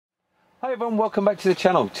Hi everyone, welcome back to the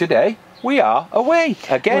channel. Today we are away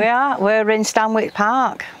again. We're in Stanwix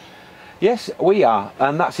Park. Yes, we are,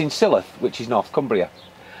 and that's in Silloth, which is North Cumbria.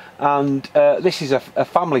 And this is a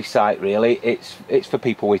family site really. It's for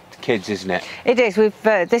people with kids, isn't it? It is.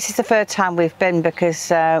 This is the third time we've been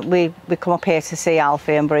because we come up here to see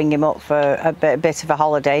Alfie and bring him up for a bit of a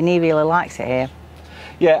holiday, and he really likes it here.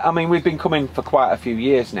 Yeah, I mean we've been coming for quite a few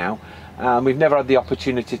years now. We've never had the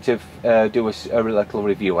opportunity to do a little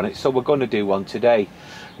review on it, so we're going to do one today.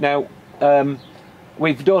 Now,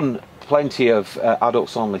 we've done plenty of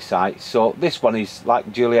adults only sites, so this one is,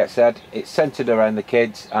 like Juliet said, it's centred around the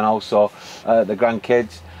kids and also the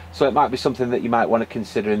grandkids, so it might be something that you might want to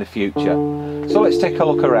consider in the future. So let's take a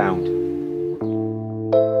look around.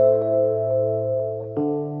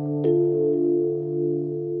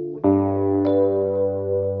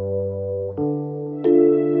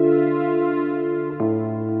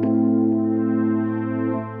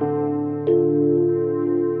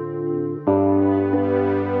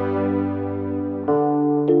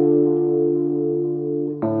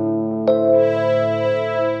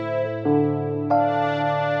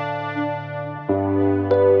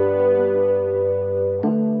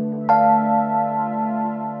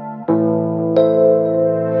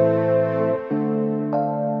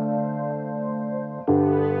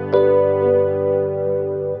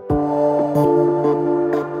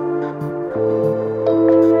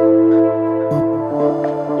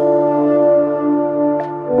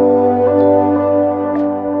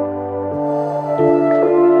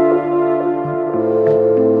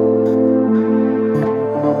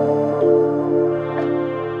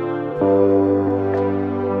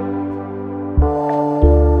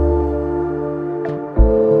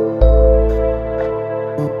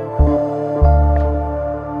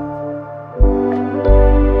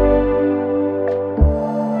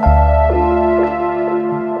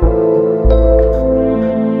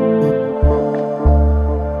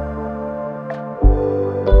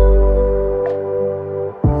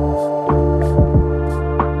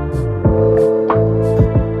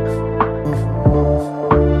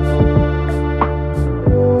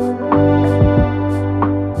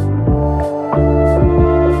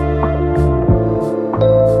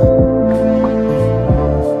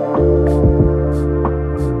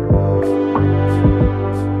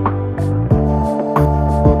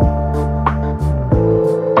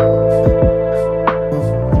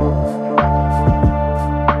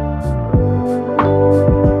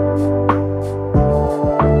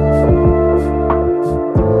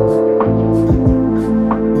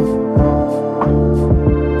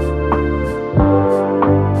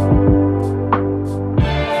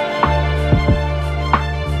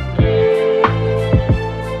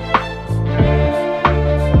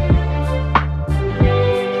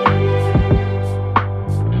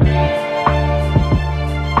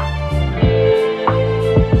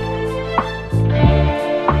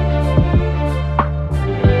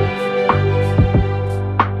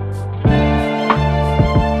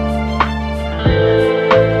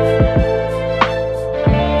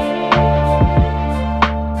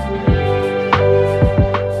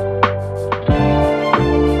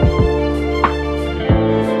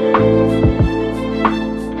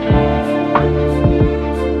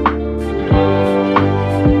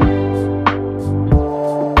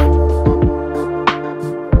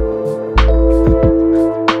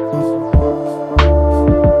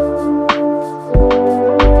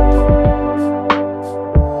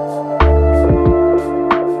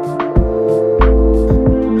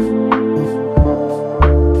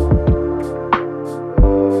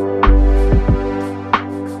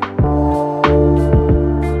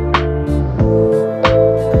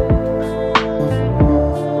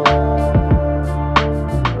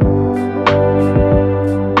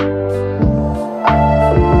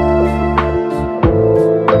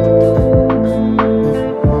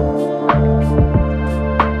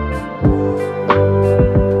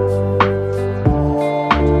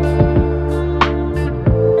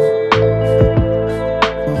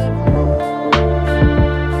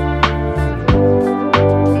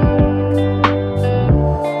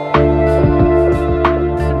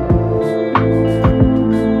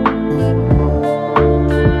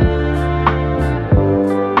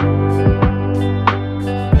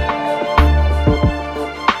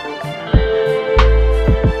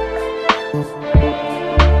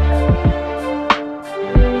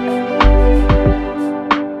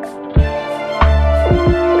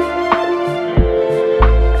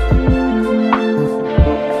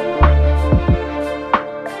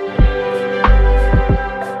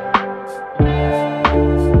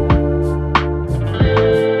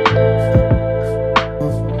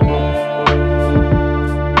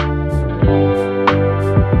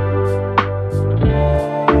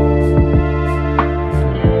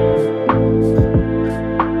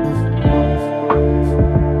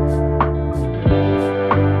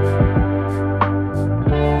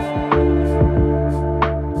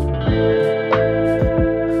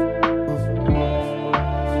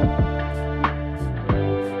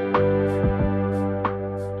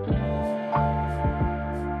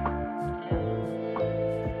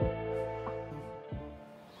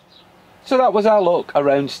 So that was our look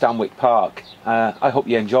around Stanwix Park. I hope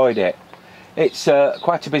you enjoyed it. It's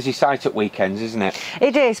quite a busy site at weekends, isn't it?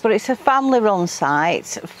 It is, but it's a family-run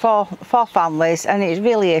site for families, and it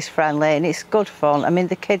really is friendly and it's good fun. I mean,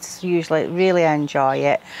 the kids usually really enjoy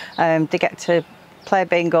it. They get to play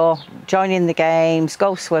bingo, join in the games,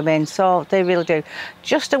 go swimming, so they really do.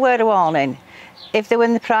 Just a word of warning, if they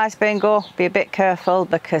win the prize bingo, be a bit careful,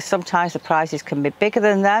 because sometimes the prizes can be bigger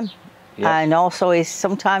than them. Yeah. And also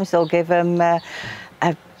sometimes they'll give them a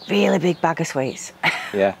really big bag of sweets.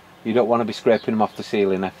 Yeah, you don't want to be scraping them off the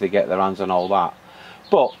ceiling if they get their hands on all that.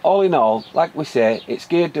 But all in all, like we say, it's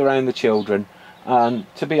geared around the children, and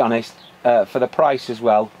to be honest, for the price as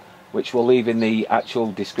well, which we'll leave in the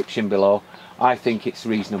actual description below, I think it's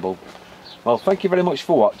reasonable. Well, thank you very much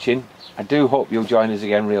for watching. I do hope you'll join us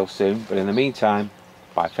again real soon, but in the meantime,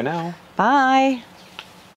 bye for now. Bye.